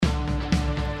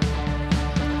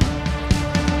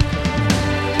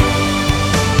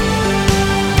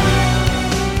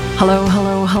Hello,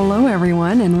 hello, hello,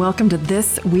 everyone, and welcome to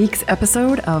this week's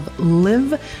episode of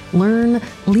Live, Learn,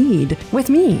 Lead with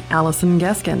me, Allison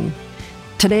Geskin.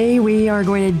 Today, we are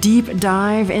going to deep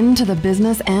dive into the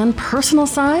business and personal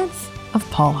sides of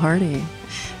Paul Hardy,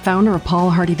 founder of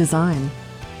Paul Hardy Design,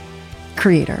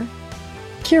 creator,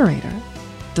 curator,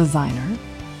 designer,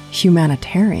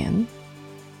 humanitarian,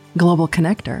 global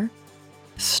connector,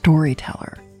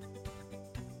 storyteller,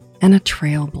 and a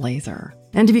trailblazer.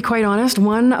 And to be quite honest,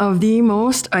 one of the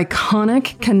most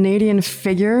iconic Canadian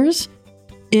figures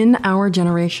in our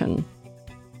generation.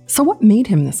 So what made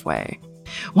him this way?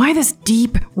 Why this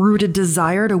deep-rooted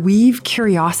desire to weave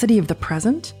curiosity of the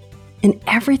present in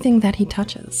everything that he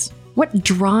touches? What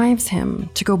drives him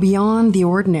to go beyond the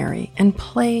ordinary and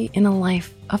play in a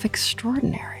life of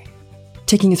extraordinary?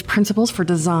 Taking his principles for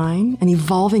design and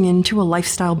evolving into a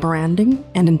lifestyle branding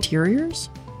and interiors?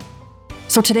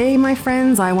 So today, my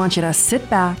friends, I want you to sit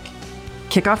back,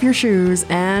 kick off your shoes,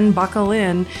 and buckle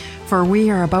in, for we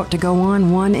are about to go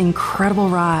on one incredible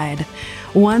ride.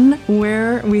 One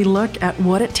where we look at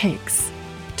what it takes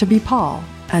to be Paul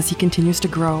as he continues to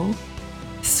grow,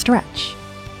 stretch,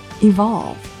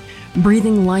 evolve,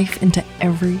 breathing life into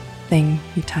everything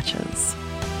he touches.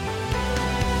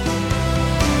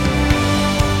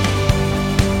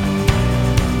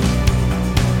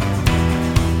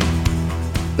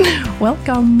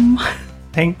 Welcome.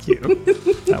 Thank you.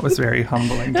 That was very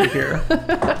humbling to hear.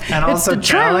 And also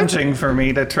challenging for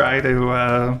me to try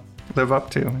to live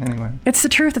up to, anyway. It's the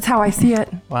truth. That's how I see it.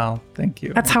 Wow, thank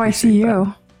you. That's how I see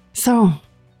you. So,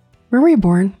 where were you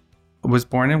born? I was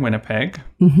born in Winnipeg,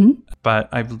 but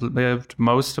I've lived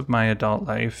most of my adult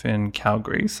life in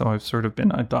Calgary, so I've sort of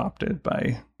been adopted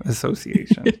by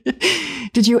association.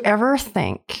 Did you ever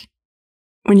think,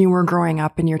 when you were growing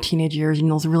up in your teenage years, in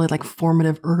those really like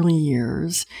formative early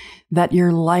years, that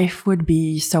your life would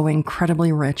be so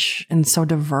incredibly rich and so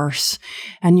diverse,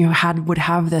 and you would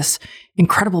have this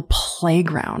incredible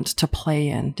playground to play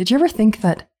in? Did you ever think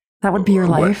that that would be your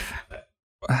life?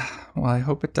 Well, I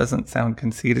hope it doesn't sound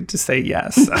conceited to say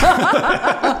yes.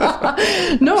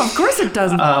 No, of course it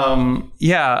doesn't.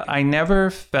 Yeah, I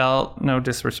never felt, no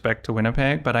disrespect to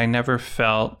Winnipeg, but I never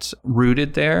felt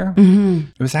rooted there.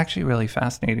 It was actually really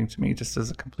fascinating to me, just as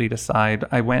a complete aside.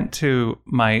 I went to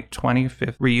my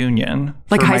 25th reunion.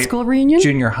 Like high school reunion?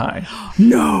 Junior high.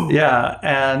 No. Yeah,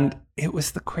 and it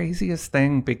was the craziest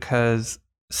thing because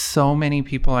so many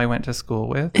people I went to school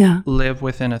with live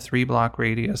within a 3-block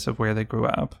radius of where they grew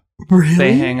up. Really?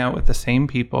 They hang out with the same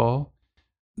people.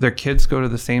 Their kids go to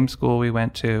the same school we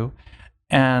went to.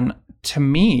 And to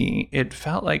me, it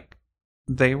felt like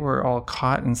they were all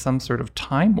caught in some sort of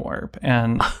time warp.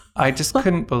 And I just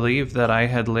couldn't believe that I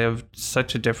had lived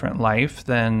such a different life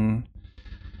than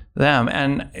them.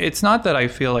 And it's not that I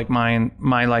feel like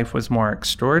my life was more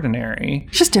extraordinary.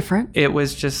 It's just different. It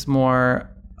was just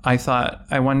more, I thought,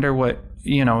 I wonder what,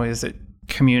 is it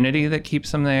community that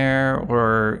keeps them there,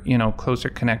 or, closer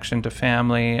connection to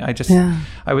family?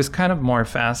 I was kind of more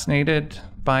fascinated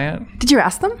by it. Did you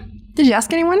ask them? Did you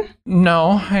ask anyone?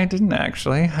 No, I didn't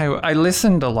actually. I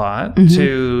listened a lot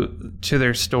to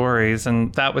their stories,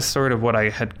 and that was sort of what I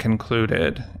had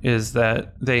concluded, is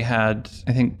that they had,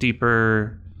 I think,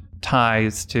 deeper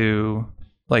ties to,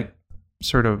 like,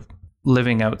 sort of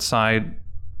living outside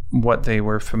what they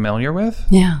were familiar with.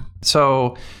 Yeah.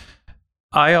 So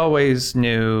I always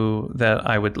knew that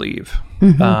I would leave.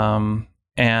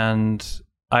 And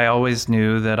I always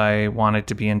knew that I wanted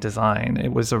to be in design.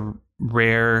 It was a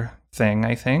rare thing,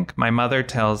 I think. My mother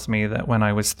tells me that when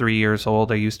I was 3 years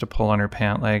old, I used to pull on her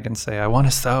pant leg and say, I want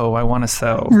to sew, I want to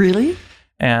sew. Really?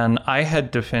 And I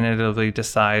had definitively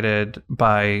decided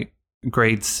by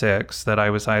grade 6 that I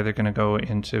was either going to go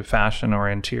into fashion or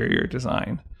interior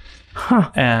design.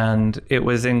 And it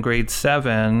was in grade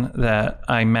 7 that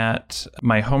I met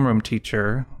my homeroom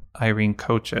teacher, Irene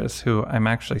Coaches, who I'm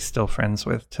actually still friends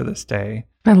with to this day.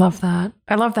 I love that.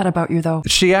 I love that about you, though.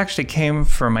 She actually came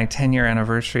for my 10-year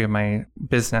anniversary of my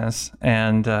business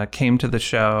and came to the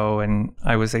show, and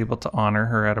I was able to honor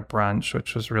her at a brunch,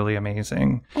 which was really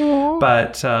amazing. Aww.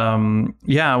 But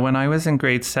when I was in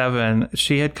grade 7,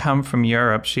 she had come from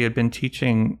Europe. She had been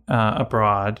teaching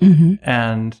abroad,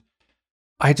 and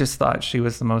I just thought she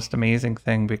was the most amazing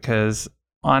thing, because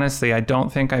honestly, I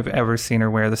don't think I've ever seen her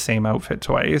wear the same outfit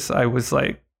twice. I was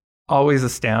like always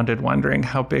astounded, wondering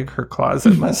how big her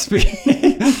closet must be.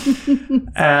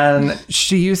 And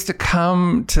she used to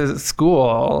come to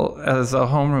school as a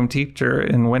homeroom teacher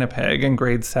in Winnipeg in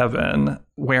grade 7,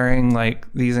 wearing like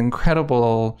these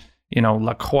incredible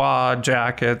LaCroix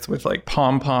jackets with like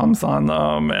pom-poms on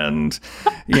them and,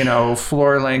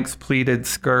 floor-length pleated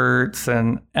skirts.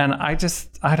 And I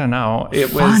don't know.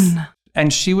 It was fun.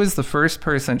 And she was the first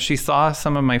person. She saw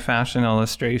some of my fashion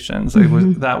illustrations.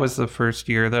 That was the first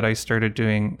year that I started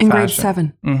doing in fashion. grade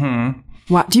 7.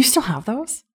 Mm-hmm. Wow. Do you still have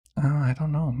those? I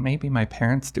don't know. Maybe my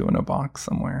parents do in a box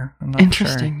somewhere. I'm not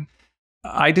Interesting.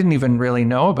 Sure. I didn't even really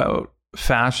know about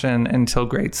fashion until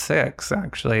grade 6,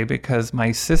 actually, because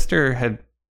my sister had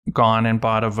gone and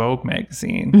bought a Vogue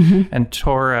magazine and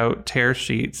tore out tear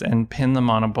sheets and pinned them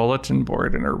on a bulletin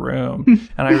board in her room.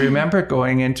 And I remember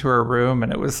going into her room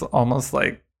and it was almost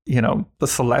like, the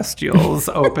celestials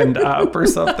opened up or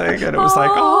something. And it was like,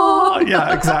 oh,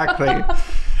 yeah, exactly.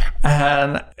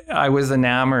 And I was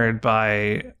enamored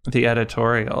by the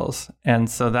editorials. And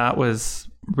so that was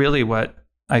really what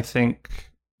I think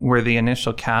were the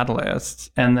initial catalysts.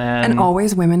 And then... And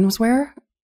always women's wear?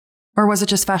 Or was it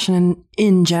just fashion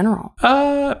in general?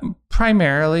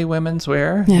 Primarily women's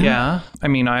wear. Yeah. I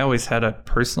mean, I always had a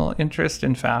personal interest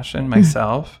in fashion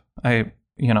myself. I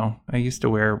used to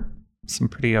wear some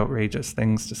pretty outrageous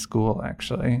things to school,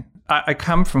 actually. I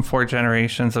come from 4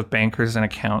 generations of bankers and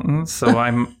accountants, so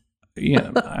I'm...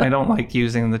 I don't like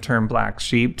using the term black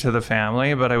sheep to the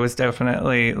family, but I was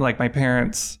definitely, like, my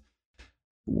parents,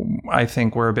 I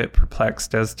think, were a bit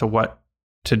perplexed as to what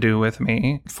to do with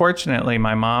me. Fortunately,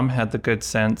 my mom had the good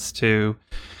sense to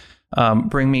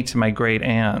bring me to my great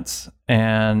aunts.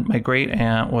 And my great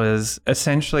aunt was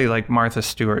essentially like Martha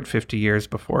Stewart 50 years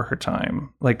before her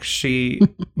time. Like, she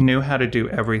knew how to do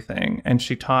everything. And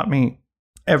she taught me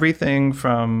everything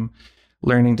from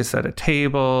learning to set a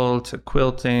table, to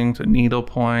quilting, to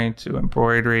needlepoint, to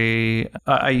embroidery.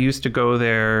 I used to go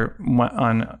there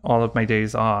on all of my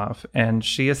days off, and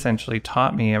she essentially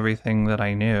taught me everything that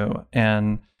I knew.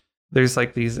 And there's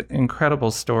like these incredible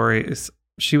stories.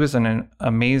 She was an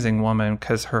amazing woman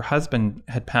because her husband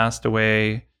had passed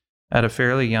away at a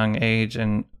fairly young age,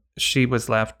 and she was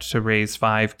left to raise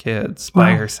 5 kids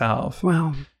by herself.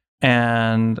 Wow.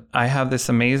 And I have this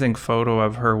amazing photo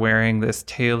of her wearing this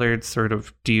tailored sort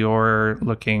of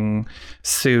Dior-looking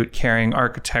suit, carrying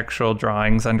architectural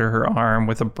drawings under her arm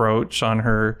with a brooch on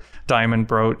her, diamond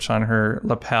brooch on her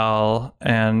lapel.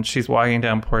 And she's walking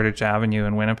down Portage Avenue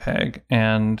in Winnipeg.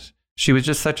 And she was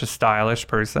just such a stylish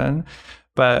person.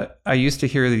 But I used to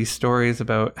hear these stories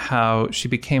about how she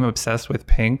became obsessed with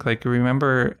pink. Like,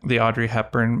 remember the Audrey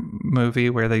Hepburn movie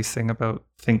where they sing about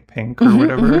Think Pink or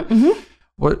whatever?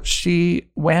 Well, she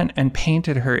went and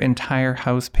painted her entire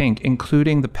house pink,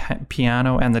 including the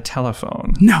piano and the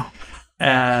telephone. No.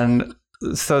 And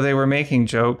so they were making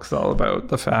jokes all about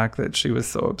the fact that she was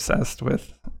so obsessed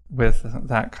with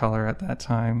that color at that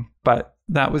time. But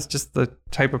that was just the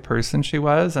type of person she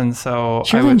was. And so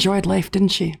she really enjoyed life, didn't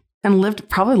she? And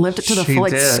probably lived it to the full,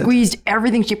 like squeezed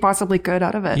everything she possibly could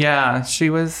out of it. Yeah,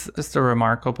 she was just a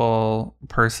remarkable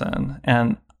person.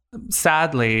 And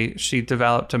sadly, she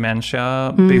developed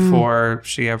dementia before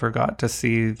she ever got to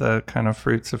see the kind of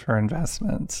fruits of her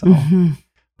investment. So,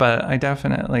 but I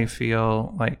definitely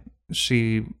feel like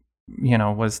she,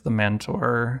 was the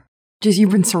mentor. Just,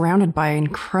 you've been surrounded by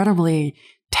incredibly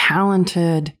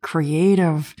talented,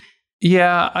 creative.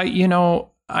 Yeah,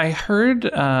 I heard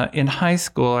in high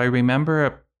school, I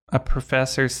remember a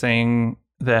professor saying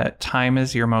that time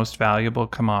is your most valuable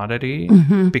commodity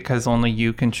because only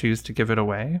you can choose to give it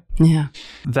away. Yeah.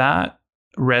 That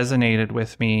resonated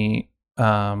with me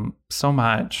so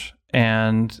much.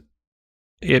 And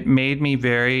it made me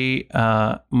very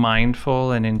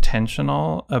mindful and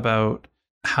intentional about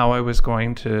how I was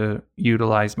going to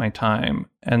utilize my time.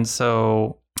 And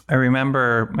so I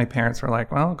remember my parents were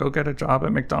like, well, go get a job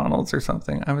at McDonald's or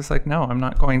something. I was like, no, I'm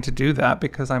not going to do that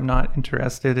because I'm not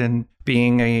interested in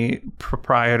being a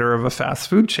proprietor of a fast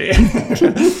food chain.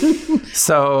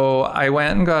 So I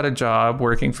went and got a job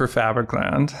working for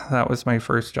Fabricland. That was my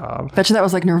first job. Bet you that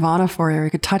was like nirvana for you. You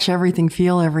could touch everything,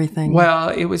 feel everything. Well,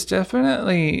 it was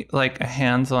definitely like a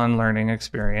hands-on learning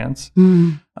experience.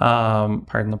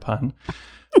 Pardon the pun.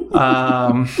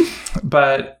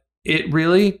 But it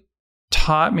really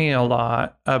taught me a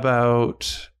lot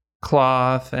about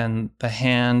cloth and the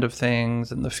hand of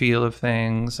things and the feel of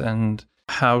things and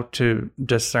how to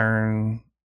discern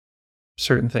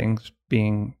certain things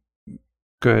being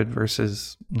good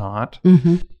versus not.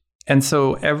 And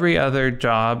so every other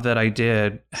job that I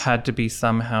did had to be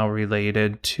somehow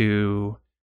related to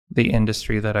the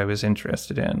industry that I was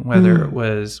interested in, whether it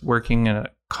was working in a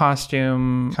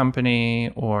costume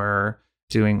company or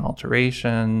doing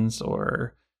alterations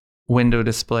or window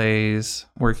displays,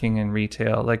 working in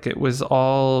retail. Like, it was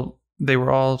all, they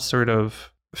were all sort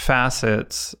of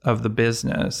facets of the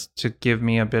business to give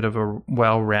me a bit of a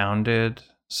well-rounded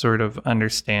sort of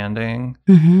understanding.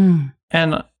 Mm-hmm.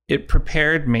 And it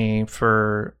prepared me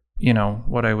for,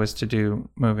 what I was to do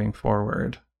moving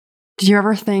forward. Did you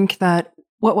ever think that,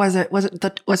 what was it? Was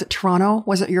it Toronto?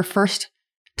 Was it your first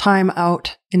time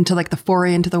out into like the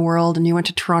foray into the world, and you went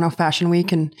to Toronto Fashion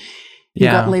Week and you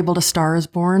got labeled A Star Is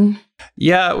Born?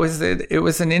 Yeah, it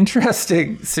was an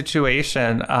interesting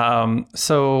situation.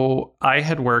 So I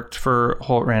had worked for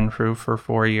Holt Renfrew for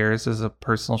 4 years as a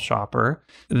personal shopper.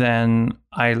 Then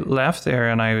I left there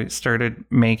and I started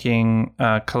making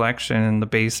a collection in the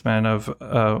basement of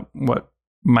what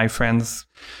my friends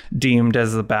deemed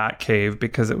as the Bat Cave,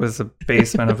 because it was a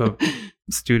basement of a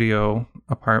studio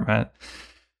apartment.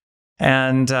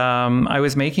 And I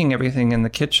was making everything in the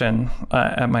kitchen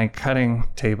at my cutting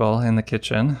table in the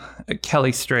kitchen.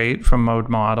 Kelly Strait from Mode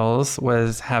Models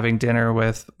was having dinner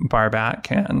with Barb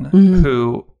Atkin,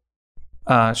 who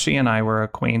she and I were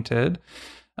acquainted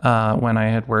when I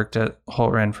had worked at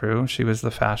Holt Renfrew. She was the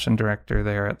fashion director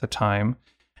there at the time.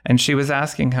 And she was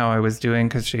asking how I was doing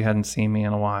because she hadn't seen me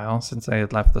in a while since I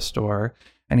had left the store.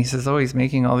 And he says, he's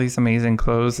making all these amazing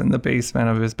clothes in the basement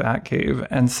of his Bat Cave.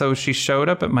 And so she showed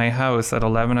up at my house at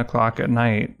 11 o'clock at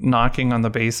night, knocking on the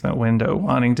basement window,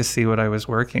 wanting to see what I was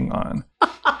working on.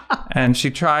 And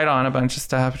she tried on a bunch of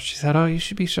stuff. She said, you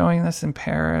should be showing this in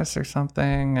Paris or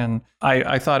something. And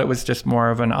I thought it was just more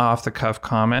of an off-the-cuff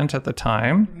comment at the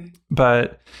time.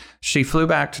 But she flew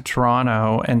back to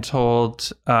Toronto and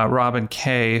told Robin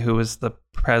Kay, who was the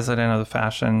president of the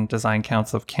Fashion Design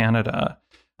Council of Canada,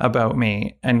 about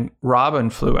me. And Robin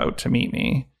flew out to meet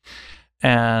me.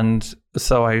 And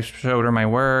so I showed her my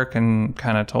work and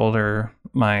kind of told her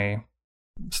my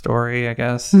story, I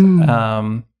guess.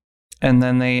 And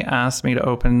then they asked me to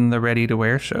open the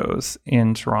ready-to-wear shows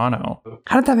in Toronto.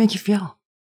 How did that make you feel?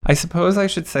 I suppose I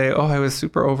should say, I was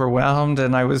super overwhelmed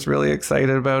and I was really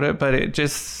excited about it. But it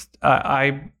just,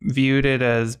 I viewed it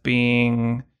as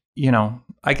being,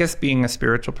 I guess being a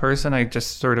spiritual person, I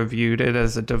just sort of viewed it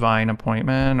as a divine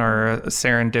appointment or a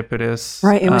serendipitous.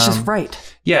 Right. It was just right.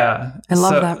 Yeah. I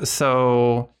love that.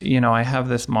 So, I have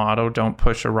this motto, don't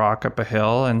push a rock up a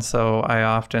hill. And so I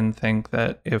often think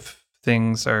that if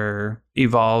things are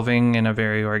evolving in a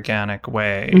very organic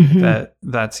way,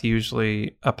 that's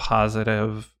usually a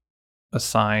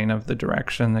sign of the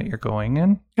direction that you're going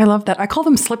in. I love that. I call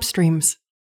them slipstreams.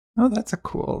 Oh, that's a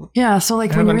cool. Yeah. So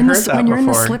like when you're in the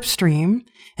slipstream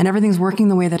and everything's working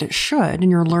the way that it should, and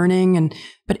you're learning,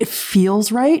 but it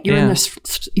feels right. You're in the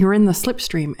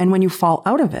slipstream, and when you fall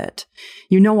out of it,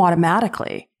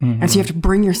 automatically, and so you have to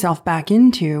bring yourself back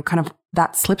into kind of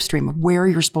that slipstream of where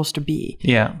you're supposed to be.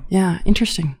 Yeah. Yeah.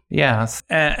 Interesting. Yes.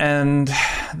 And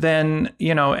then,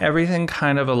 everything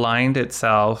kind of aligned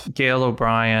itself. Gail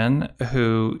O'Brien,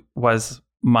 who was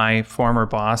my former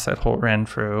boss at Holt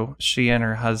Renfrew, she and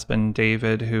her husband,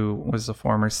 David, who was the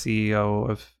former CEO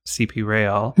of CP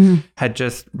Rail, had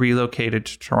just relocated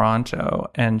to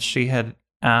Toronto, and she had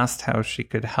asked how she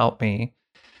could help me.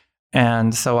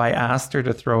 And so I asked her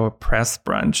to throw a press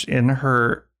brunch in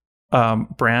her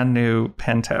brand new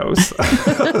penthouse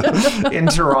in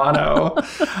Toronto.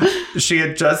 She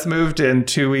had just moved in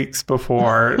 2 weeks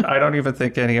before. I don't even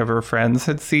think any of her friends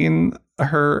had seen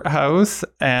her house.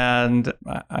 And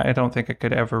I don't think I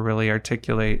could ever really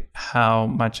articulate how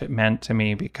much it meant to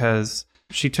me, because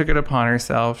she took it upon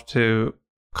herself to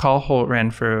call Holt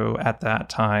Renfrew at that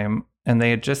time. And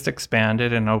they had just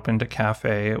expanded and opened a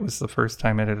cafe. It was the first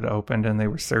time it had opened, and they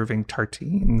were serving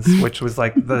tartines, which was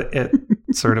like the it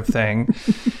sort of thing.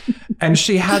 And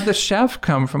she had the chef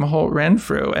come from Holt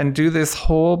Renfrew and do this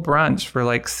whole brunch for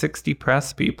like 60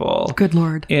 press people. Good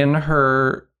Lord. In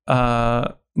her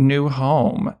new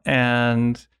home.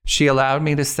 And she allowed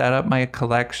me to set up my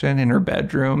collection in her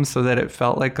bedroom so that it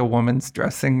felt like a woman's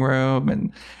dressing room.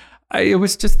 And it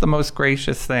was just the most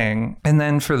gracious thing. And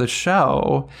then for the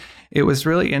show, it was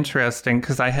really interesting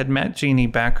because I had met Jeannie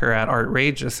Becker at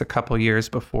Artrageous a couple years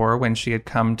before when she had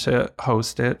come to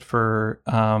host it for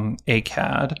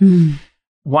ACAD.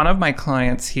 One of my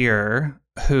clients here,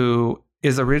 who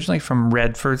is originally from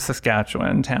Redford,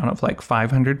 Saskatchewan, town of like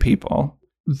 500 people,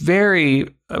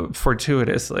 very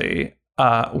fortuitously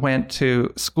went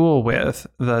to school with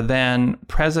the then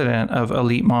president of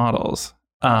Elite Models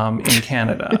in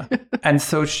Canada. And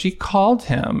so she called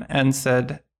him and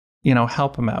said,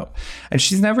 help him out. And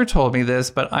she's never told me this,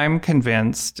 but I'm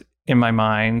convinced in my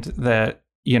mind that,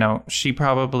 she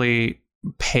probably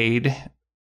paid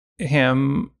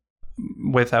him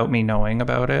without me knowing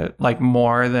about it, like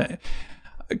more than,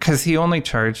 because he only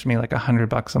charged me like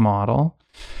 $100 a model.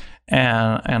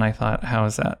 And I thought, how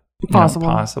is that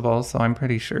possible. So I'm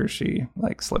pretty sure she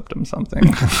like slipped him something.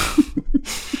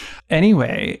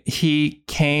 Anyway, he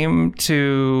came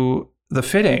to the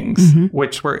fittings,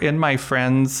 which were in my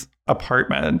friend's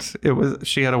apartment.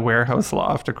 She had a warehouse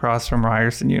loft across from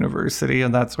Ryerson University,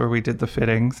 and that's where we did the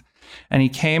fittings. And he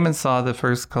came and saw the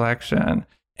first collection.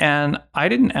 And I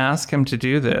didn't ask him to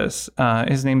do this.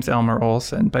 His name's Elmer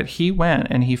Olson, but he went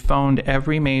and he phoned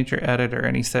every major editor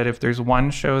and he said, if there's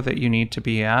one show that you need to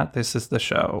be at, this is the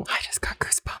show. I just got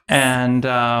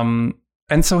goosebumps.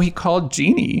 And so he called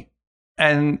Jeannie,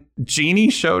 and Jeannie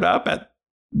showed up at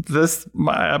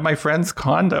my friend's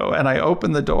condo, and I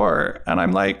opened the door and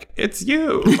I'm like, it's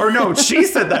you. Or no, she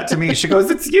said that to me. She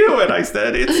goes, it's you. And I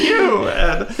said, it's you.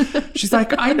 And she's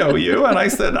like, I know you. And I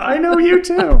said, I know you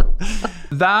too.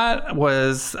 That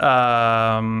was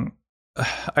a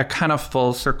kind of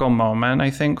full circle moment, I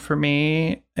think, for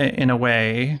me, in a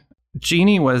way.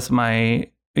 Jeannie was my,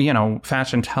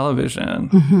 fashion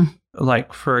television.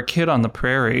 Like for a kid on the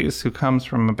prairies who comes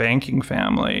from a banking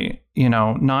family,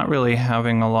 not really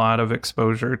having a lot of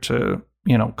exposure to,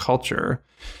 culture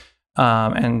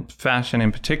and fashion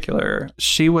in particular,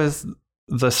 she was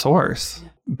the source.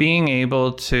 Being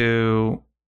able to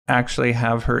actually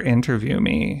have her interview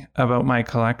me about my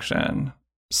collection,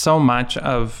 so much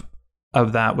of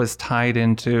that was tied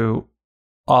into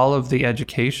all of the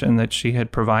education that she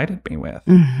had provided me with.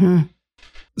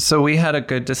 So we had a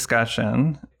good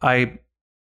discussion. I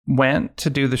went to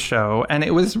do the show, and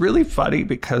it was really funny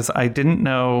because I didn't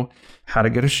know how to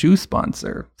get a shoe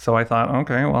sponsor. So I thought,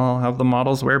 okay, well, I'll have the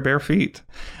models wear bare feet.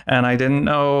 And I didn't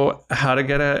know how to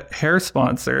get a hair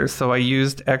sponsor. So I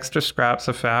used extra scraps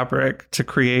of fabric to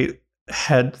create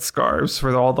head scarves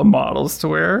for all the models to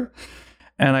wear.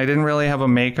 And I didn't really have a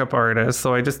makeup artist,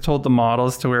 so I just told the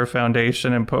models to wear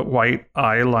foundation and put white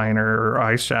eyeliner or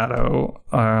eyeshadow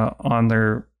on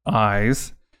their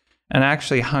eyes. And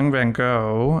actually, Hung Van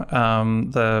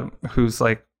Gogh, who's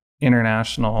like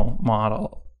international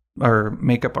model or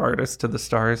makeup artist to the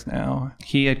stars now,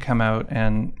 he had come out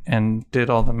and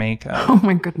did all the makeup. Oh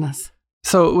my goodness.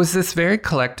 So it was this very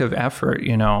collective effort,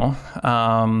 and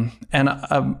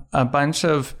a bunch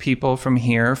of people from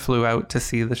here flew out to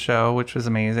see the show, which was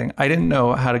amazing. I didn't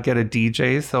know how to get a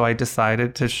DJ, so I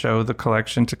decided to show the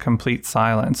collection to complete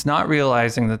silence, not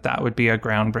realizing that would be a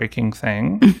groundbreaking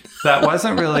thing. That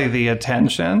wasn't really the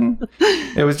intention.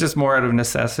 It was just more out of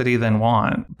necessity than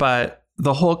want. But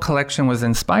the whole collection was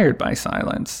inspired by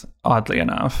silence, oddly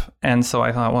enough. And so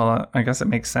I thought, well, I guess it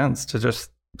makes sense to just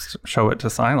show it to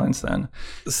silence then.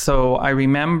 So I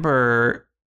remember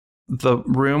the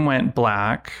room went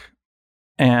black,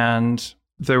 and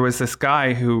there was this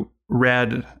guy who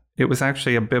read, it was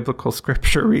actually a biblical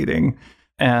scripture reading,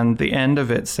 and the end of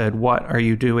it said, "What are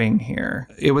you doing here?"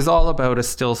 It was all about a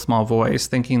still small voice,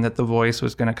 thinking that the voice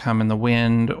was going to come in the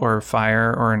wind or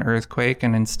fire or an earthquake,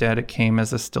 and instead it came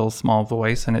as a still small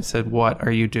voice, and it said, "What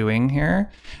are you doing here?"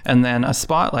 And then a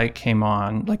spotlight came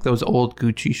on, like those old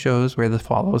Gucci shows where the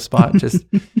follow spot just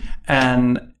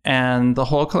and the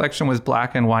whole collection was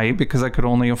black and white because I could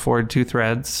only afford 2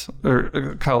 threads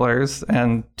or colors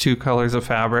and 2 colors of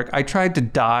fabric. I tried to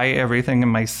dye everything in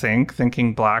my sink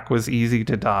thinking black was easy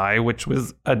to dye, which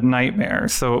was a nightmare.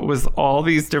 So it was all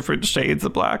these different shades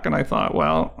of black, and I thought,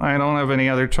 well, I don't have any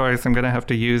other choice. I'm going to have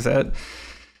to use it.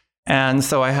 And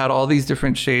so I had all these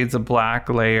different shades of black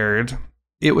layered.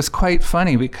 It was quite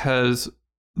funny because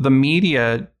the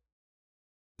media,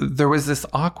 there was this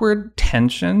awkward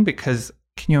tension because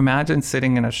can you imagine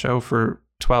sitting in a show for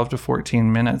 12 to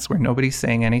 14 minutes where nobody's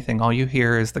saying anything? All you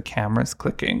hear is the cameras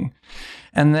clicking.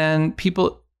 And then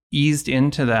people eased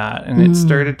into that, and it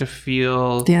started to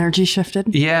feel... The energy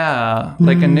shifted? Yeah.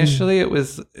 Like initially it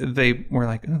was, they were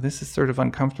like, oh, this is sort of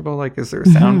uncomfortable. Like, is there a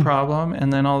sound problem?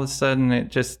 And then all of a sudden it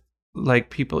just, like,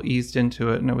 people eased into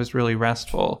it, and it was really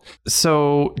restful.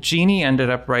 So Jeannie ended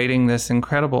up writing this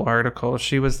incredible article.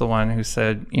 She was the one who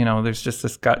said, there's just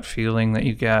this gut feeling that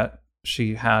you get.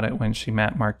 She had it when she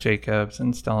met Marc Jacobs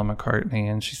and Stella McCartney,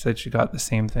 and she said she got the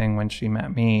same thing when she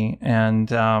met me. And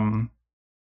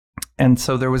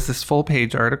so there was this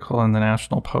full-page article in the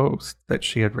National Post that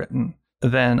she had written.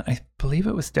 Then I believe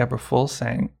it was Deborah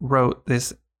Fulsang wrote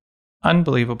this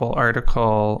unbelievable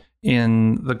article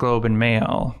in the Globe and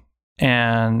Mail,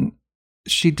 and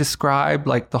she described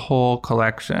like the whole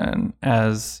collection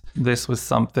as this was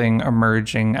something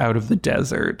emerging out of the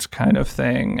desert kind of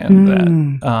thing. And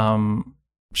that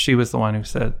she was the one who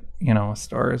said, a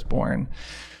star is born.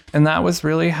 And that was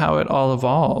really how it all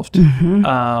evolved.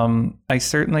 I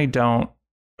certainly don't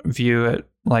view it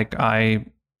like I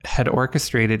had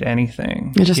orchestrated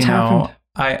anything. It just happened.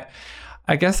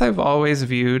 I guess I've always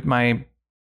viewed my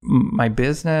my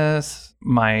business,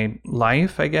 my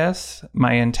life, I guess,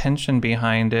 my intention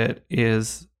behind it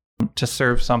is to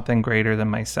serve something greater than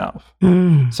myself.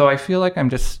 So I feel like I'm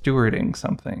just stewarding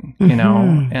something, you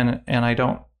know, and I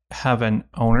don't have an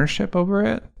ownership over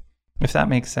it, if that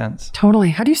makes sense. Totally.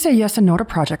 How do you say yes and no to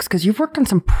projects? Because you've worked on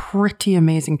some pretty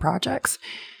amazing projects.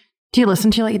 Do you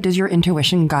listen to, like, does your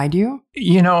intuition guide you?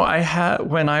 You know,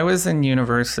 when I was in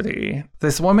university,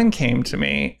 this woman came to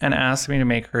me and asked me to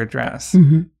make her a dress.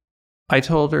 I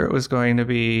told her it was going to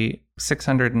be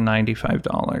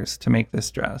 $695 to make this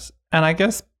dress. And I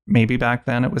guess maybe back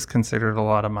then it was considered a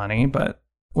lot of money, but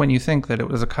when you think that it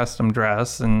was a custom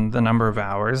dress and the number of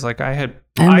hours, like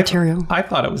material, I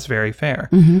thought it was very fair.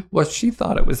 Well, she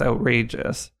thought it was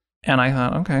outrageous. And I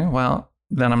thought, okay, well,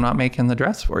 then I'm not making the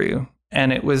dress for you.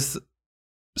 And it was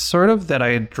sort of that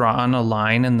I had drawn a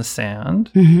line in the sand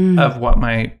of what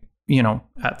my, you know,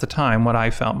 at the time, what I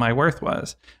felt my worth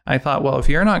was. I thought, well, if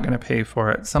you're not going to pay for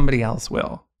it, somebody else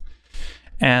will.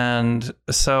 And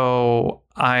so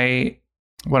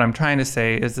what I'm trying to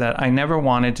say is that I never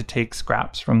wanted to take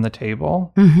scraps from the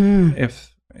table.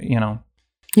 If, you know.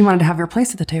 You wanted to have your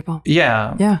place at the table.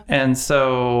 Yeah. Yeah. And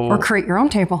so. Or create your own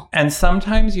table. And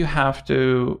sometimes you have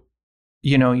to,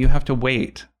 you know, you have to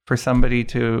wait for somebody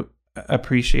to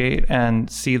appreciate and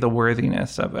see the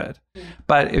worthiness of it.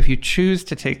 But if you choose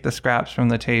to take the scraps from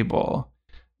the table,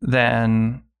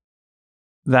 then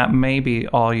that may be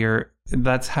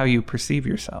that's how you perceive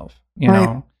yourself, you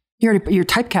know? You're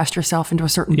typecast yourself into a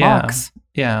certain box.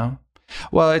 Yeah.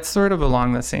 Well, it's sort of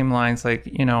along the same lines, like,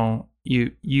 you know,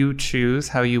 you choose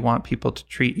how you want people to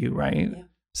treat you, right? Yeah.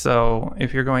 So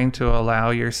if you're going to allow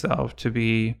yourself to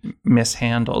be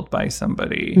mishandled by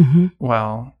somebody,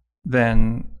 well,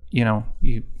 then, you know,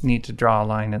 you need to draw a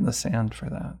line in the sand for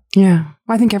that. Yeah.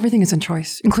 I think everything is a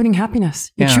choice, including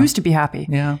happy-ness. You choose to be happy.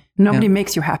 Yeah. Nobody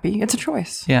makes you happy. It's a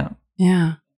choice. Yeah.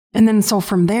 Yeah. And then so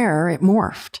from there, it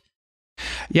morphed.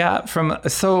 Yeah.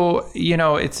 So, you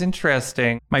know, it's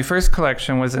interesting. My first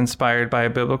collection was inspired by a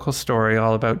biblical story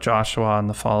all about Joshua and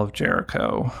the fall of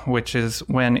Jericho, which is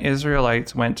when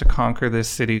Israelites went to conquer this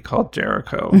city called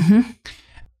Jericho.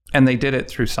 And they did it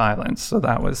through silence. So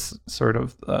that was sort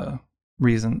of the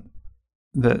reason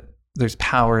that there's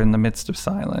power in the midst of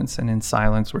silence, and in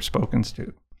silence we're spoken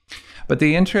to. But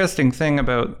the interesting thing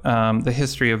about the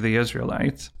history of the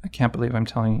Israelites, I can't believe I'm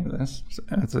telling you this.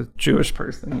 As a Jewish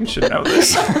person, you should know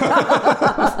this.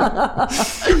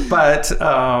 But,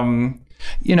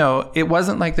 you know, it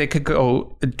wasn't like they could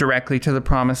go directly to the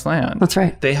promised land. That's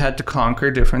right. They had to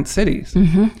conquer different cities.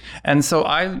 And so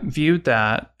I viewed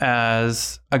that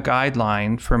as a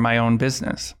guideline for my own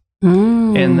business.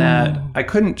 In that I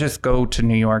couldn't just go to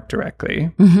New York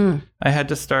directly. I had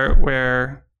to start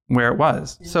where it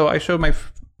was. So I showed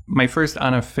my first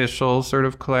unofficial sort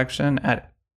of collection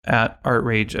at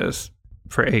Artrageous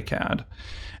for ACAD.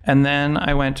 And then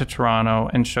I went to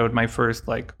Toronto and showed my first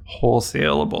like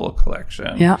wholesaleable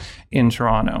collection in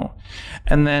Toronto.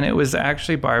 And then it was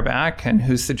actually Barb Atkin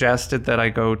who suggested that I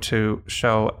go to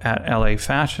show at LA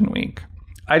Fashion Week.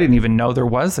 I didn't even know there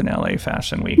was an LA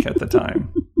Fashion Week at the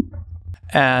time.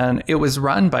 And it was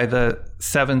run by the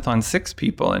 7th on 6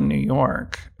 people in New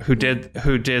York who did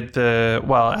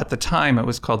well, at the time it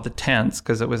was called the Tents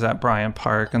because it was at Bryant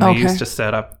Park, and they used to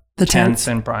set up the tents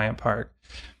in Bryant Park.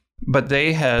 But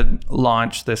they had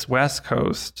launched this West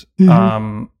Coast, you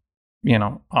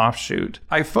know, offshoot.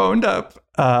 I phoned up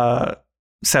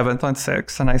 7th on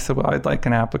 6 and I said, well, I'd like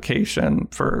an application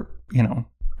for, you know,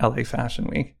 LA Fashion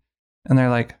Week. And they're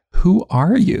like, who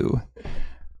are you?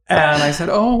 And I said,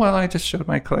 oh, well, I just showed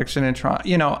my collection in Toronto.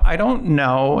 You know, I don't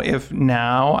know if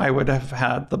now I would have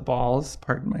had the balls,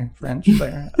 pardon my French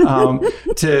there,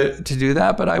 to do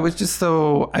that. But I was just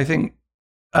so, I think,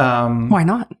 why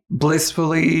not?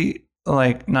 Blissfully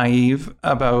like naive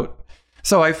about.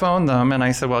 So I phoned them and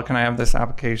I said, well, can I have this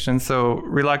application? So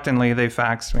reluctantly, they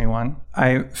faxed me one.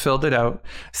 I filled it out,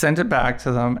 sent it back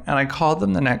to them. And I called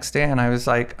them the next day and I was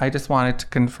like, I just wanted to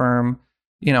confirm,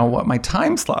 you know, what my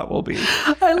time slot will be.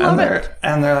 I love it.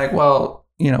 And they're like, well,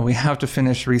 you know, we have to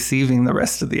finish receiving the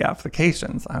rest of the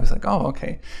applications. I was like, oh,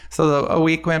 okay. So a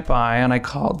week went by and I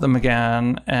called them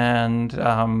again and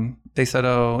they said,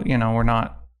 oh, you know,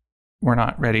 we're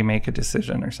not ready to make a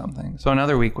decision or something. So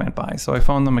another week went by. So I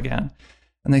phoned them again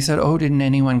and they said, oh, didn't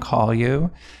anyone call you?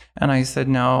 And I said,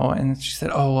 no. And she said,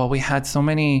 oh, well, we had so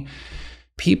many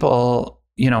people,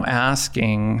 you know,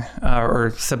 asking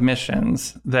or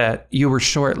submissions that you were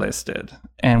shortlisted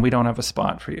and we don't have a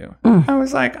spot for you. I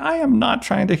was like, I am not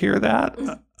trying to hear that.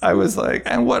 I was like,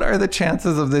 and what are the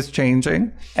chances of this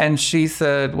changing? And she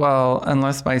said, well,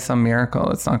 unless by some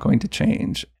miracle, it's not going to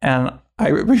change. And I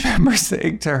remember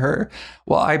saying to her,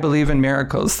 well, I believe in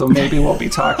miracles, so maybe we'll be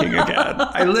talking again.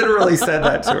 I literally said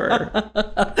that to her.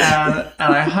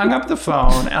 And I hung up the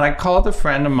phone and I called a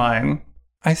friend of mine.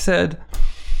 I said,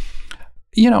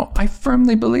 I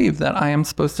firmly believe that I am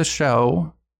supposed to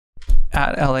show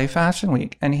at LA Fashion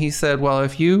Week. And he said, well,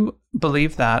 if you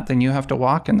believe that, then you have to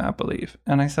walk in that belief.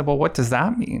 And I said, well, what does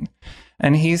that mean?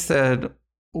 And he said,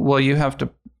 well, you have to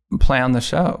plan the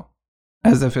show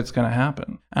as if it's going to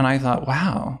happen. And I thought,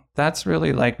 wow, that's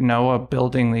really like Noah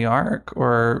building the ark,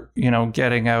 or,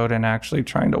 getting out and actually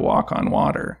trying to walk on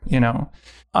water,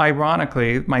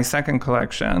 Ironically, my second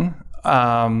collection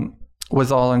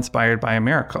was all inspired by a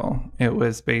miracle. It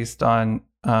was based on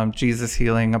Jesus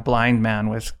healing a blind man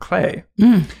with clay.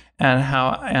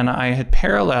 And I had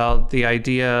paralleled the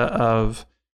idea of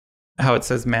how it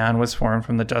says man was formed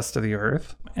from the dust of the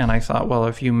earth. And I thought, well,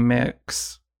 if you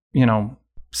mix,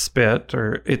 spit,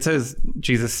 or it says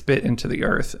Jesus spit into the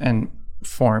earth and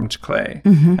formed clay.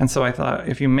 And so I thought,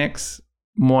 if you mix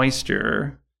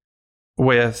moisture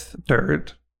with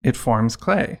dirt, it forms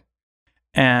clay.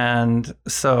 And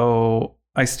so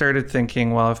I started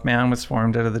thinking, well, if man was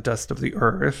formed out of the dust of the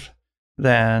earth,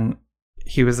 then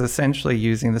he was essentially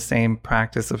using the same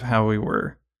practice of how we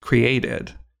were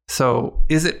created. So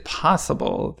is it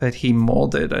possible that he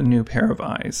molded a new pair of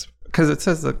eyes? Because it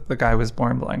says that the guy was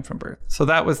born blind from birth. So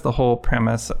that was the whole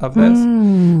premise of this.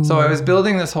 So I was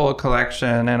building this whole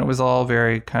collection, and it was all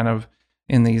very kind of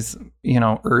in these,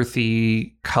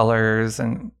 earthy colors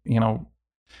and,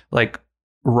 like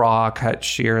raw cut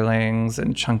shearlings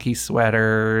and chunky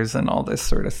sweaters and all this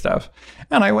sort of stuff.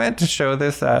 And I went to show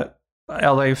this at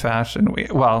LA Fashion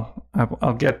Week. Well,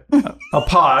 I'll get a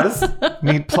pause.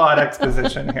 Need plot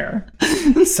exposition here.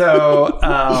 So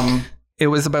it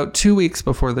was about 2 weeks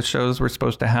before the shows were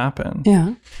supposed to happen.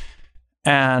 Yeah.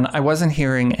 And I wasn't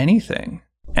hearing anything.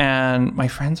 And my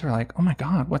friends were like, oh my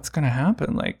God, what's going to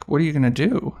happen? Like, what are you going to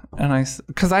do? And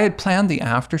because I had planned the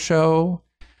after show.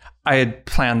 I had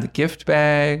planned the gift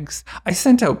bags. I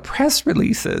sent out press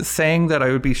releases saying that I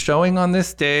would be showing on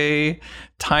this day,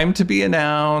 time to be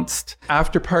announced,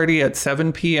 after party at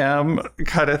 7 p.m.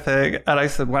 kind of thing. And I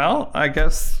said, well, I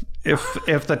guess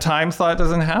if the time slot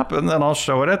doesn't happen, then I'll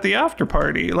show it at the after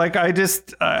party. Like I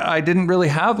didn't really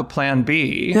have a plan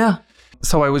B. Yeah.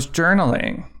 So I was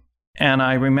journaling, and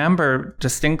I remember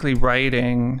distinctly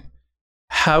writing,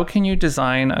 how can you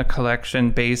design a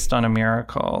collection based on a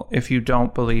miracle if you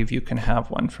don't believe you can have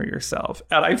one for yourself?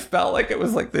 And I felt like it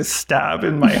was like this stab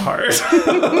in my heart.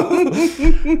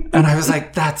 And I was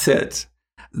like, that's it.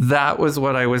 That was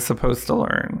what I was supposed to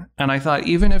learn. And I thought,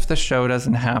 even if the show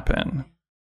doesn't happen,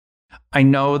 I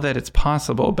know that it's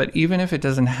possible, but even if it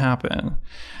doesn't happen,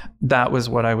 that was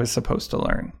what I was supposed to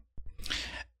learn.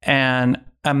 And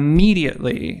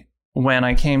immediately when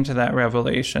I came to that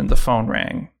revelation, the phone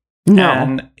rang. No.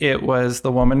 And it was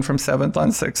the woman from 7th on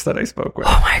 6th that I spoke with.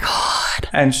 Oh my God.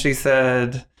 And she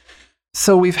said,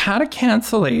 so we've had a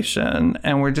cancellation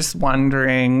and we're just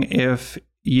wondering if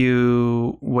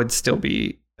you would still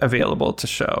be available to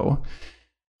show.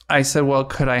 I said, well,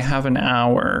 could I have an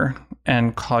hour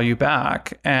and call you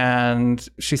back? And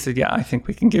she said, yeah, I think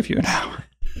we can give you an hour.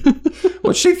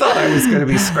 Well, she thought I was going to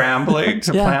be scrambling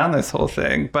to plan this whole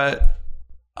thing. But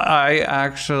I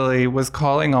actually was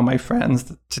calling all my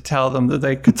friends to tell them that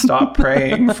they could stop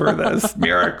praying for this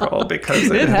miracle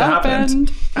because it had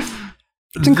happened.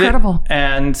 It's incredible.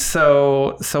 And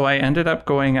so I ended up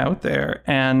going out there,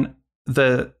 and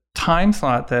the time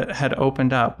slot that had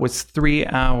opened up was 3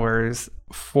 hours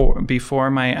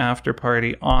before my after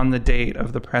party on the date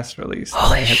of the press release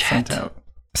that I had sent out.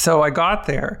 So I got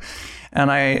there,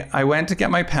 and I went to get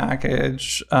my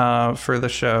package for the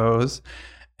shows.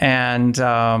 And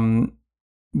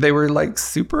they were like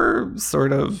super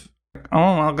sort of,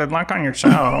 oh, well, good luck on your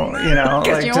show, Because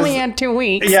like, you only had 2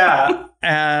 weeks. Yeah.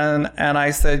 And I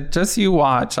said, just you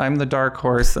watch. I'm the dark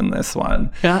horse in this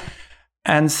one. Yeah.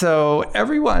 And so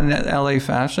everyone at LA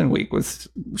Fashion Week was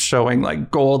showing like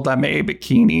gold lame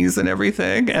bikinis and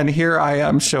everything. And here I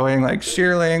am showing like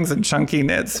shearlings and chunky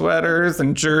knit sweaters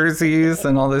and jerseys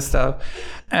and all this stuff.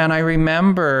 And I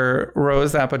remember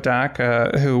Rose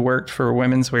Apodaca, who worked for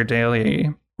Women's Wear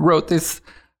Daily, wrote this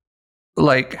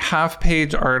like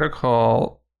half-page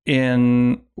article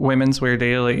in Women's Wear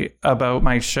Daily about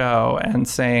my show and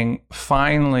saying,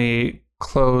 finally,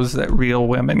 clothes that real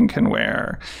women can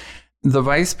wear. The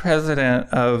vice president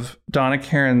of Donna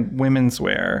Karan Women's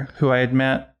Wear, who I had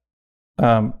met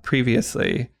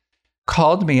previously,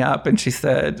 called me up and she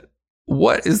said,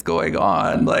 what is going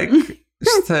on? Like,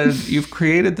 she said, you've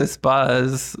created this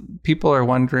buzz. People are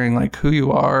wondering like who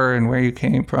you are and where you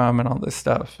came from and all this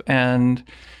stuff. And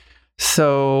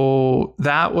So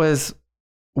that was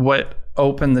what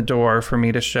opened the door for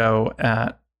me to show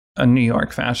at a New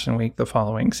York Fashion Week the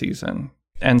following season.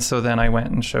 And so then I went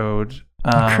and showed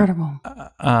Incredible.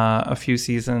 A few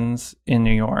seasons in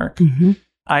New York. Mm-hmm.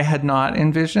 I had not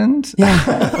envisioned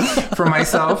for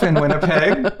myself in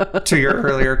Winnipeg, to your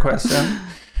earlier question.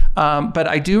 But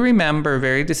I do remember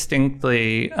very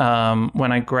distinctly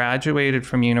when I graduated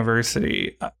from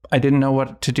university, I didn't know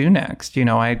what to do next. You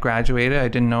know, I had graduated. I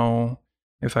didn't know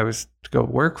if I was to go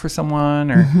work for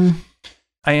someone or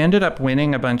I ended up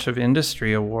winning a bunch of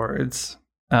industry awards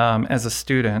as a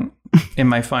student in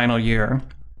my final year.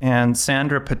 And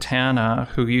Sandra Patana,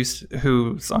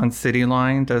 who's on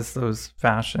Cityline, does those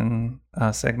fashion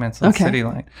segments on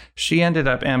Cityline. She ended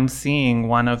up emceeing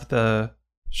one of the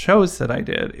shows that I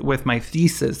did with my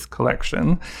thesis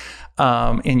collection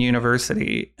in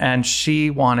university. And she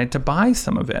wanted to buy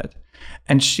some of it.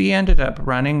 And she ended up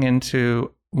running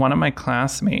into one of my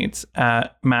classmates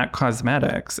at MAC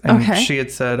Cosmetics. And she had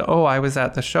said, oh, I was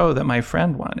at the show that my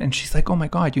friend won. And she's like, oh my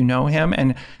God, you know him?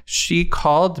 And she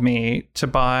called me to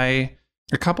buy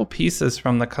a couple pieces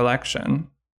from the collection.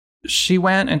 She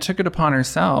went and took it upon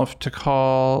herself to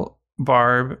call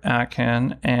Barb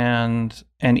Atkin and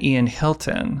Ian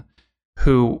Hilton,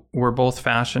 who were both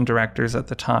fashion directors at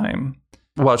the time.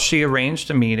 Well, she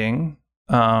arranged a meeting.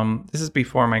 This is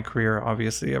before my career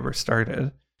obviously ever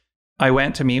started. I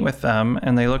went to meet with them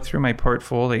and they looked through my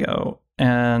portfolio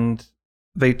and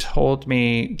they told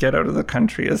me, get out of the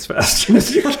country as fast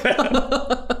as you can.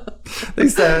 They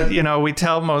said, you know, we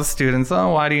tell most students,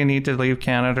 oh, why do you need to leave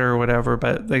Canada or whatever?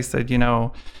 But they said, you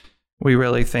know, we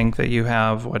really think that you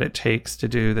have what it takes to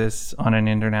do this on an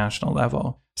international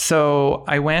level. So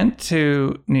I went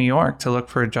to New York to look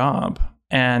for a job,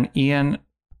 and Ian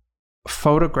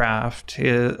photocopied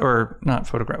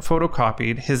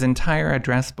his entire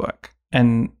address book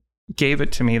and gave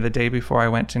it to me the day before I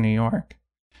went to New York.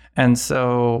 And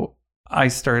so I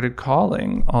started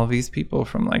calling all these people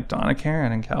from like Donna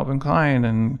Karan and Calvin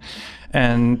Klein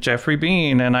and Jeffrey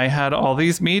Bean. And I had all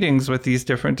these meetings with these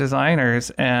different designers.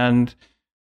 And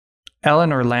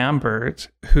Eleanor Lambert,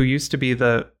 who used to be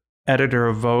the editor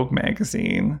of Vogue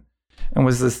magazine and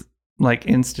was this like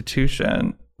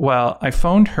institution. Well, I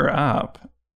phoned her up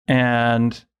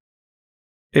and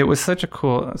it was such a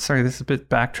cool, sorry, this is a bit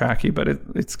backtracky, but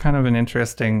it's kind of an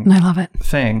interesting I love it.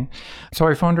 thing. So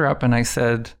I phoned her up and I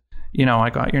said, you know, I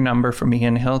got your number from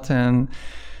Ian Hilton.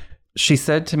 She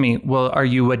said to me, well, are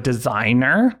you a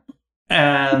designer?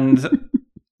 And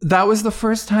that was the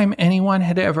first time anyone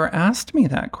had ever asked me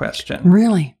that question.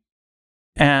 Really?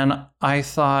 And I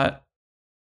thought,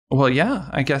 well, yeah,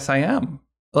 I guess I am.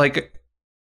 Like,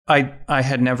 I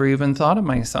had never even thought of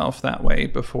myself that way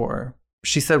before.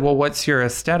 She said, well, what's your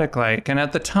aesthetic like? And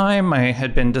at the time, I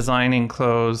had been designing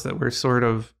clothes that were sort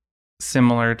of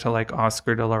similar to like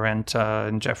Oscar de la Renta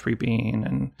and Jeffrey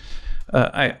Bean.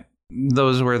 And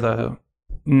those were the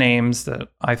names that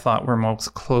I thought were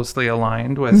most closely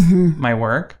aligned with my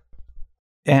work.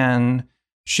 And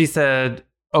she said,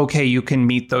 okay, you can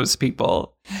meet those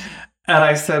people. And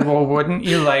I said, well, wouldn't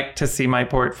you like to see my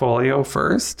portfolio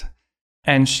first?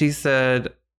 And she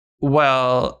said,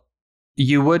 well,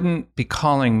 you wouldn't be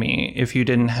calling me if you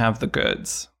didn't have the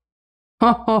goods.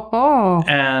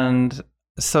 And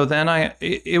so then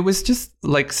it was just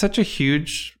like such a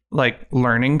huge like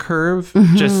learning curve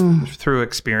just through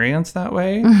experience that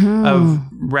way of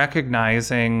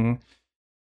recognizing,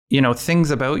 you know, things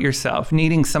about yourself,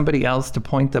 needing somebody else to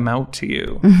point them out to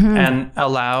you and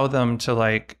allow them to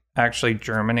like actually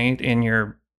germinate in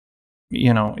your,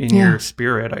 you know, in your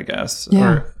spirit, I guess.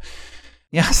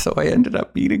 So I ended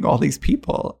up meeting all these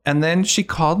people. And then she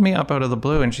called me up out of the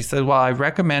blue and she said, well, I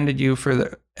recommended you for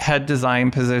the head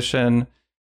design position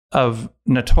of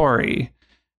Natori.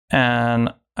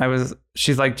 And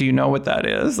she's like, do you know what that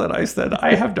is? And I said,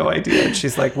 I have no idea. And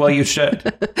she's like, well, you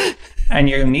should. And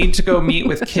you need to go meet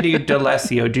with Kitty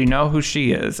D'Alessio. Do you know who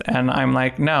she is? And I'm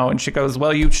like, no. And she goes,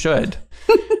 well, you should.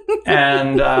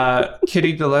 And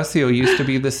Kitty D'Alessio used to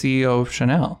be the CEO of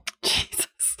Chanel. Jesus.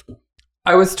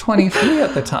 I was 23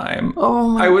 at the time.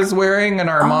 I was wearing an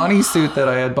Armani suit that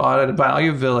I had bought at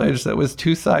Value Village that was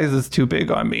 2 sizes too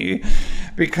big on me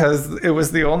because it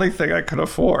was the only thing I could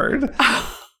afford.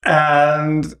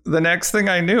 And the next thing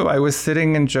I knew, I was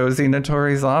sitting in Josie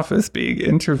Natori's office being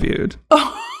interviewed.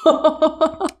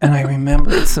 And I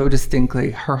remember it so distinctly.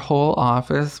 Her whole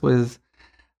office was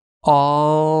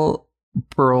all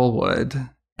burlwood.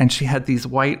 And she had these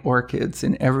white orchids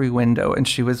in every window. And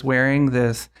she was wearing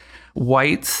this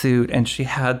white suit. And she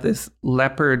had this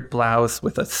leopard blouse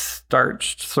with a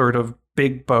starched sort of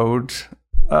big bow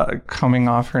coming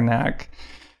off her neck.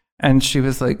 And she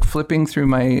was like flipping through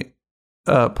my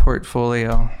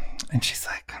portfolio, and she's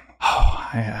like, oh,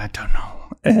 I don't know.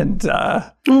 And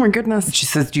oh my goodness. She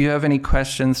says, do you have any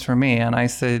questions for me? And I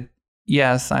said,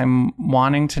 yes, I'm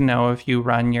wanting to know if you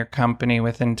run your company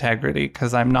with integrity,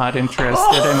 because I'm not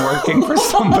interested in working for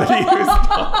somebody who's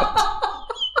not.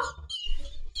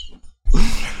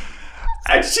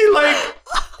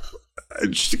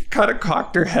 And she kind of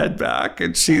cocked her head back,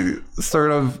 and she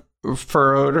sort of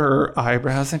furrowed her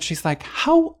eyebrows, and she's like,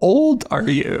 how old are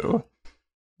you?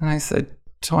 And I said,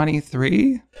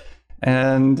 23.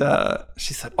 And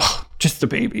she said, oh, just a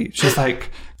baby. She's like,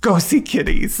 go see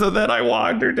Kitty. So then I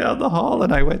wandered down the hall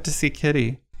and I went to see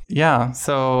Kitty. Yeah.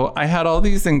 So I had all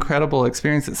these incredible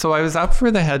experiences. So I was up for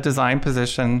the head design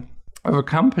position of a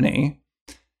company.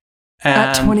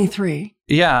 At 23.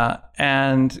 Yeah.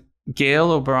 And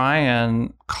Gail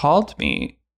O'Brien called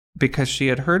me because she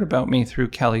had heard about me through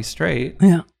Kelly Strait.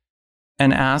 Yeah.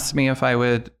 And asked me if I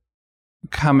would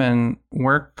come and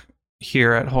work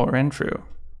here at Holt Renfrew.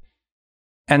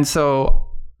 And so,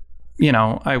 you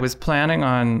know, I was planning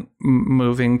on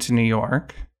moving to New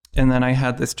York, and then I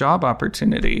had this job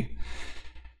opportunity.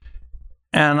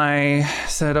 And I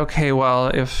said, okay,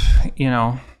 well,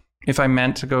 if I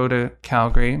meant to go to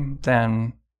Calgary,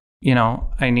 then, you know,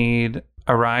 I need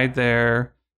a ride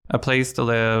there, a place to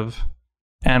live.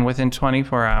 And within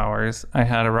 24 hours, I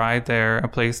had a ride there, a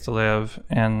place to live,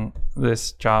 and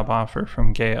this job offer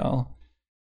from Gail.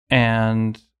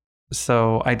 And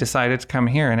so I decided to come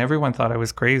here, and everyone thought I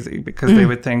was crazy because they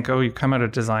would think, oh, you come out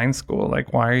of design school.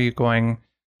 Like, why are you going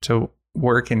to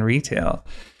work in retail?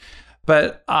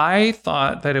 But I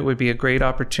thought that it would be a great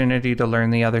opportunity to learn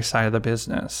the other side of the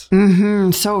business.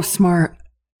 Mm-hmm. So smart.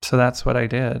 So that's what I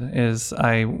did, is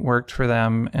I worked for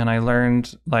them, and I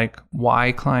learned like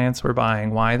why clients were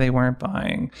buying, why they weren't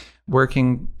buying,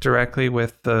 working directly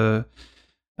with the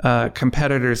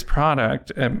competitor's product,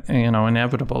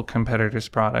 inevitable competitor's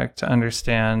product, to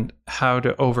understand how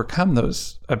to overcome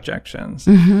those objections.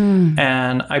 Mm-hmm.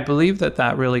 And I believe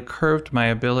that really curved my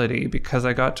ability because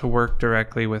I got to work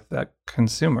directly with that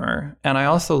consumer. And I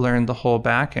also learned the whole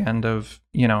back end of,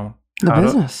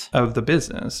 the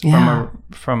business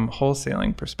from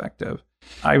wholesaling perspective.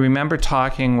 I remember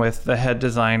talking with the head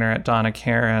designer at Donna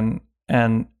Karan,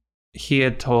 and he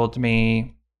had told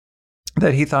me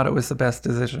that he thought it was the best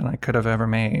decision I could have ever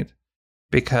made,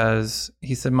 because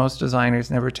he said most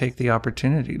designers never take the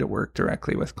opportunity to work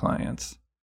directly with clients.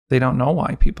 They don't know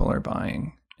why people are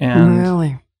buying. And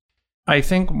really? I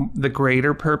think the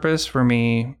greater purpose for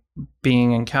me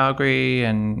being in Calgary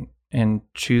and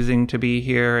choosing to be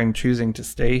here and choosing to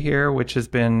stay here, which has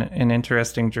been an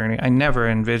interesting journey. I never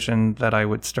envisioned that I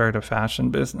would start a fashion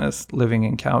business living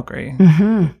in Calgary.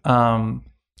 Mm-hmm.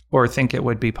 Or think it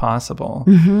would be possible.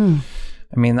 Mm-hmm.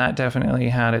 I mean, that definitely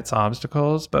had its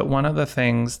obstacles. But one of the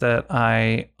things that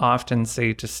I often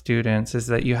say to students is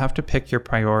that you have to pick your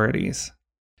priorities.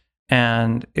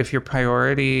 And if your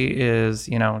priority is,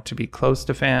 to be close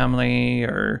to family,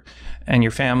 and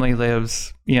your family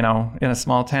lives, in a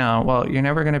small town, well, you're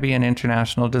never going to be an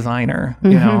international designer,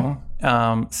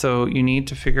 mm-hmm. So you need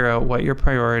to figure out what your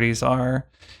priorities are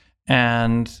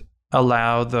and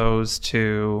allow those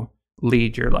to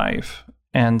lead your life.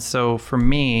 And so for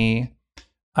me,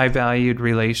 I valued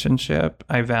relationship.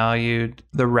 I valued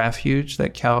the refuge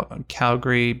that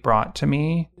Calgary brought to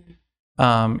me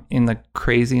in the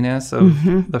craziness of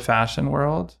mm-hmm. the fashion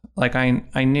world. Like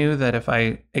I knew that if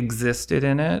I existed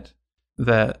in it,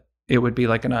 that it would be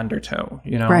like an undertow,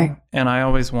 Right. And I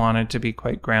always wanted to be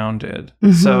quite grounded.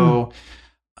 Mm-hmm. So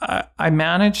I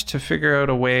managed to figure out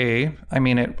a way. I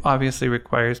mean, it obviously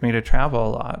requires me to travel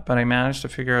a lot, but I managed to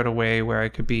figure out a way where I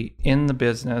could be in the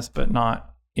business, but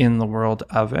not in the world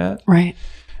of it. Right.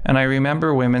 And I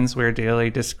remember Women's Wear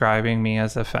Daily describing me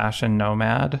as a fashion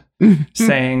nomad, mm-hmm.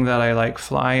 saying that I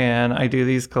fly in, I do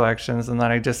these collections, and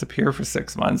then I disappear for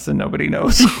 6 months and nobody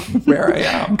knows where I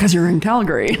am. Because you're in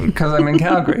Calgary. Because I'm in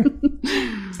Calgary.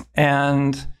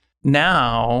 And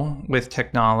now with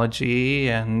technology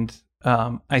and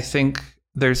I think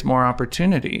there's more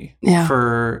opportunity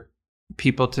for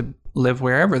people to live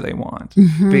wherever they want,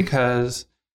 mm-hmm. because,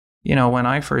 when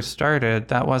I first started,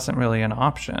 that wasn't really an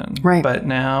option. Right. But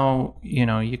now,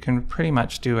 you can pretty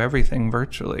much do everything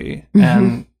virtually.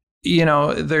 Mm-hmm.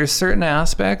 And, there's certain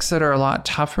aspects that are a lot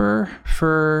tougher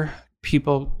for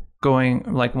people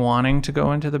wanting to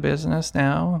go into the business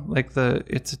now.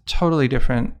 It's a totally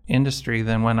different industry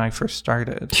than when I first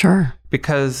started. Sure.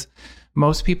 Because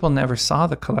most people never saw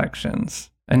the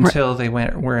collections until they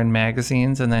were in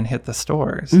magazines and then hit the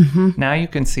stores. Mm-hmm. Now you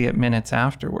can see it minutes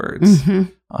afterwards mm-hmm.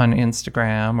 on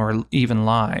Instagram or even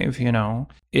live,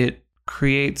 It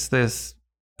creates this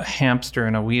hamster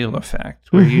in a wheel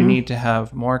effect where you need to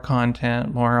have more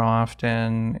content more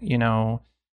often,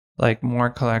 like more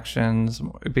collections,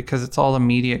 because it's all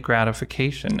immediate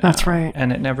gratification now. That's right.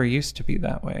 And it never used to be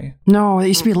that way. No, it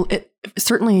used to be,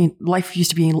 certainly life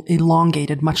used to be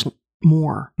elongated much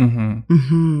more.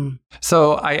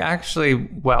 So I actually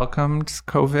welcomed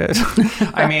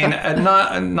COVID. I mean,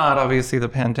 not obviously the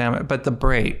pandemic, but the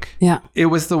break. Yeah. It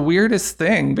was the weirdest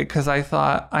thing because I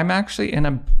thought I'm actually in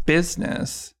a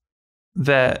business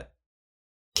that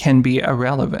can be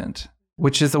irrelevant,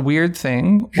 which is a weird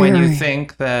thing when you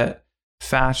think that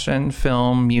fashion,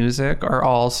 film, music are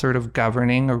all sort of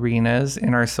governing arenas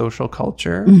in our social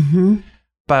culture.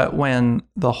 But when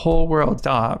the whole world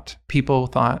stopped, people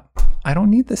thought, I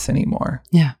don't need this anymore.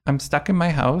 Yeah. I'm stuck in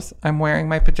my house. I'm wearing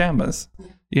my pajamas,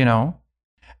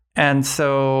 And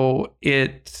so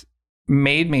it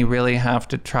made me really have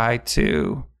to try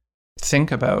to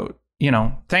think about,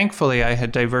 thankfully I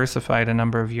had diversified a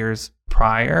number of years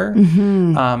prior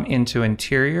into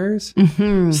interiors.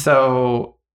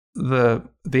 So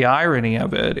the irony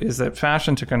of it is that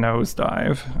fashion took a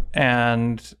nosedive,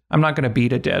 and I'm not going to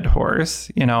beat a dead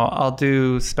horse. I'll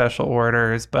do special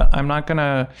orders, but I'm not going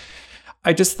to.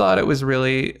 I just thought it was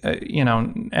really,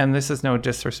 and this is no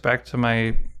disrespect to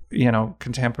my,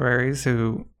 contemporaries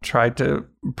who tried to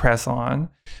press on,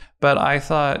 but I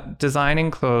thought designing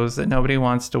clothes that nobody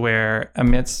wants to wear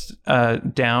amidst a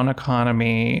down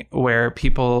economy where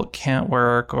people can't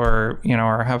work or,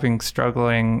 are having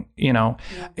struggling,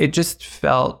 it just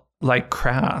felt like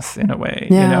crass in a way,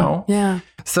 Yeah.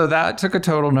 So that took a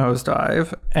total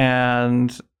nosedive,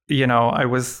 and, I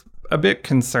was a bit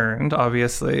concerned,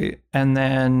 obviously. And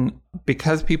then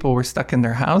because people were stuck in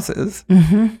their houses,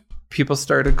 people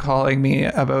started calling me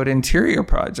about interior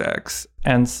projects.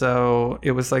 And so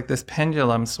it was like this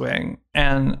pendulum swing.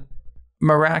 And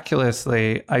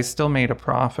miraculously, I still made a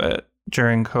profit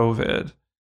during COVID.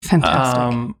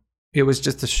 Fantastic. It was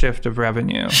just a shift of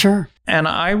revenue. Sure. And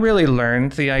I really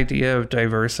learned the idea of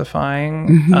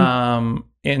diversifying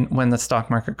when the stock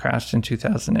market crashed in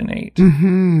 2008.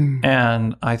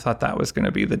 And I thought that was going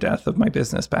to be the death of my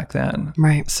business back then.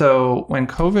 Right. So when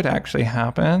COVID actually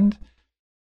happened,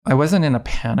 I wasn't in a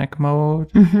panic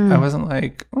mode. I wasn't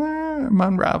like, I'm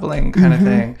unraveling kind of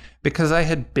thing, because I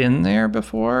had been there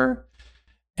before,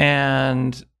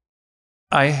 and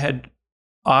I had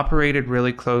operated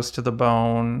really close to the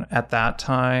bone at that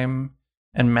time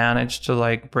and managed to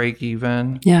like break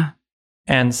even. Yeah.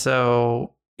 And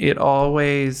so it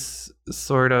always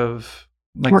sort of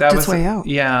like worked that its was way out.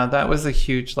 Yeah, that was a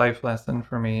huge life lesson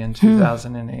for me in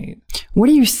 2008. What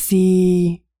do you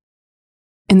see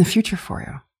in the future for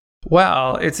you?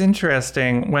 Well, it's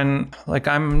interesting when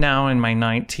I'm now in my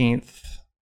 19th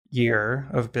year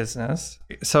of business.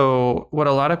 So what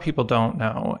a lot of people don't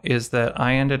know is that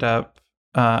I ended up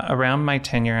around my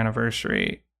 10-year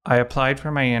anniversary, I applied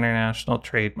for my international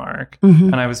trademark,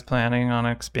 and I was planning on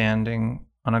expanding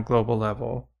on a global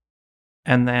level.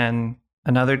 And then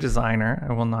another designer,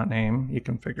 I will not name, you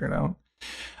can figure it out,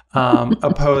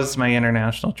 opposed my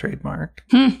international trademark.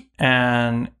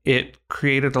 And it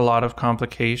created a lot of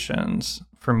complications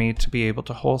for me to be able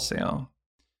to wholesale.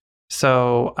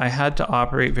 So I had to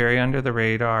operate very under the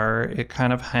radar. It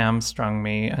kind of hamstrung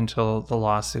me until the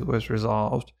lawsuit was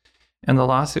resolved. And the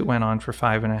lawsuit went on for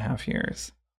 5.5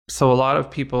 years. So a lot of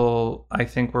people, I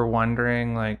think, were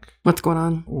wondering, what's going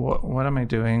on? What am I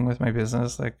doing with my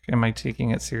business? Am I taking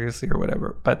it seriously or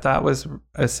whatever? But that was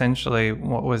essentially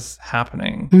what was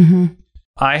happening.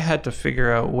 I had to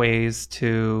figure out ways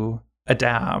to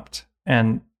adapt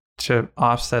and to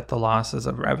offset the losses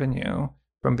of revenue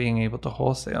from being able to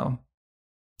wholesale.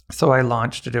 So I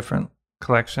launched a different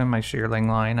collection, my Shearling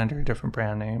line, under a different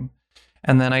brand name.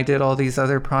 And then I did all these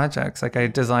other projects. I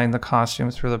designed the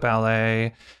costumes for the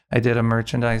ballet. I did a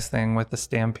merchandise thing with the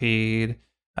Stampede.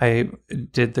 I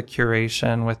did the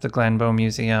curation with the Glenbow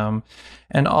Museum.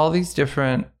 And all these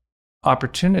different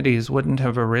opportunities wouldn't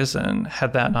have arisen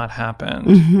had that not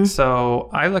happened.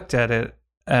 So I looked at it,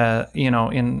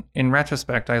 in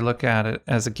retrospect, I look at it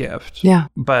as a gift. Yeah.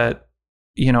 But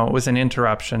it was an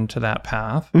interruption to that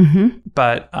path.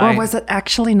 But was it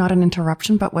actually not an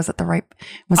interruption, but was it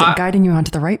guiding you onto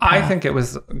the right path? I think it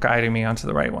was guiding me onto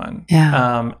the right one.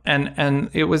 Yeah. And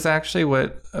it was actually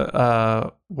what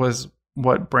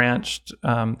branched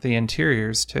the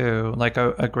interiors to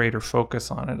a greater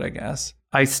focus on it, I guess.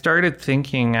 I started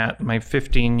thinking at my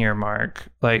 15-year mark,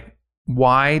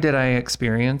 why did I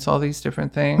experience all these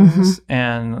different things?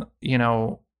 And,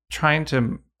 trying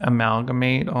to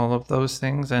amalgamate all of those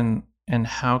things and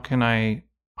how can I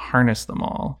harness them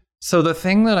all? So the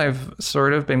thing that I've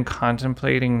sort of been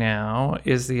contemplating now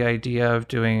is the idea of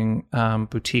doing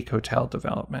boutique hotel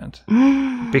development,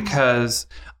 because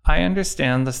I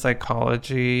understand the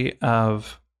psychology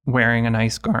of wearing a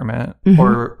nice garment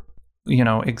or,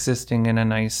 existing in a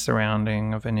nice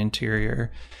surrounding of an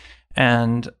interior.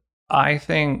 And I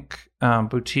think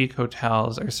boutique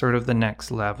hotels are sort of the next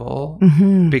level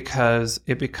because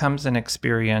it becomes an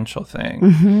experiential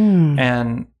thing.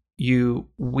 And you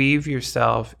weave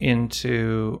yourself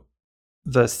into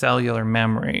the cellular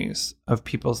memories of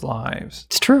people's lives.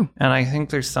 It's true. And I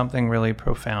think there's something really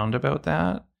profound about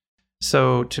that.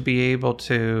 So to be able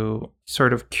to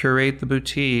sort of curate the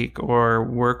boutique or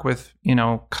work with,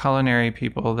 culinary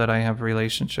people that I have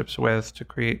relationships with to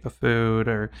create the food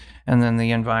and then the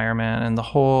environment and the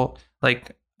whole,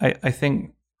 I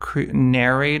think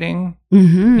narrating,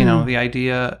 the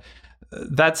idea,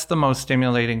 that's the most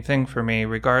stimulating thing for me,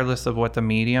 regardless of what the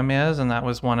medium is. And that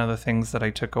was one of the things that I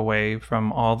took away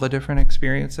from all the different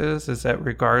experiences, is that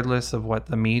regardless of what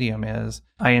the medium is,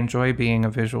 I enjoy being a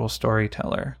visual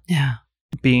storyteller. Yeah.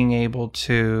 Being able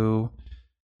to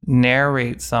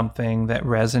narrate something that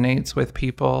resonates with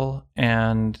people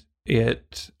and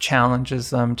it challenges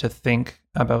them to think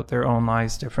about their own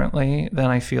lives differently, then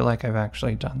I feel like I've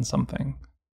actually done something.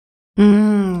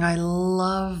 I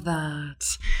love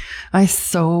that. I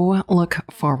so look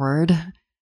forward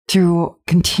to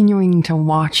continuing to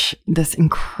watch this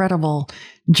incredible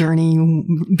journey,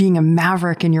 being a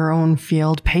maverick in your own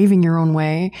field, paving your own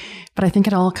way. But I think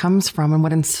it all comes from, and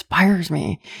what inspires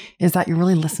me is that you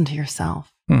really listen to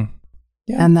yourself. Yeah.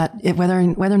 And that whether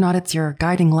or not it's your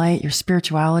guiding light, your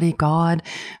spirituality, God,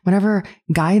 whatever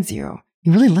guides you,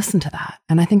 you really listen to that.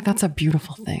 And I think that's a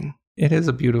beautiful thing. It is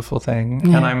a beautiful thing.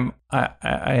 Yeah.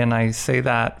 And I say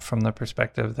that from the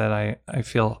perspective that I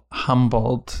feel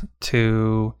humbled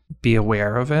to be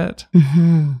aware of it.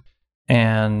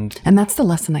 And that's the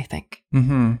lesson, I think.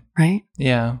 Right?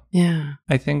 Yeah. Yeah.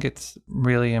 I think it's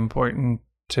really important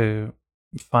to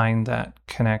find that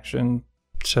connection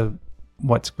to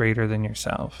what's greater than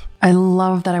yourself. I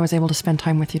love that I was able to spend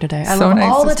time with you today. I love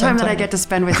all the time that I get to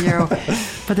spend with you.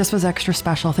 But this was extra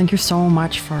special. Thank you so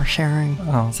much for sharing.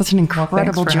 Such an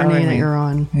incredible journey that you're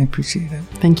on. I appreciate it.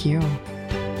 Thank you.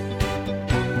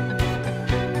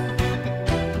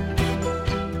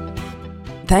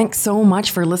 Thanks so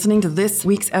much for listening to this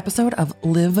week's episode of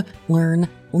Live, Learn,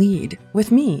 Lead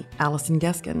with me, Allison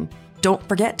Geskin. Don't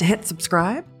forget to hit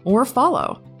subscribe or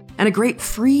follow. And a great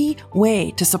free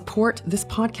way to support this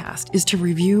podcast is to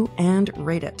review and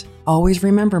rate it. Always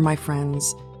remember, my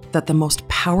friends, that the most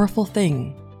powerful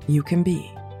thing you can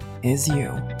be is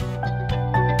you.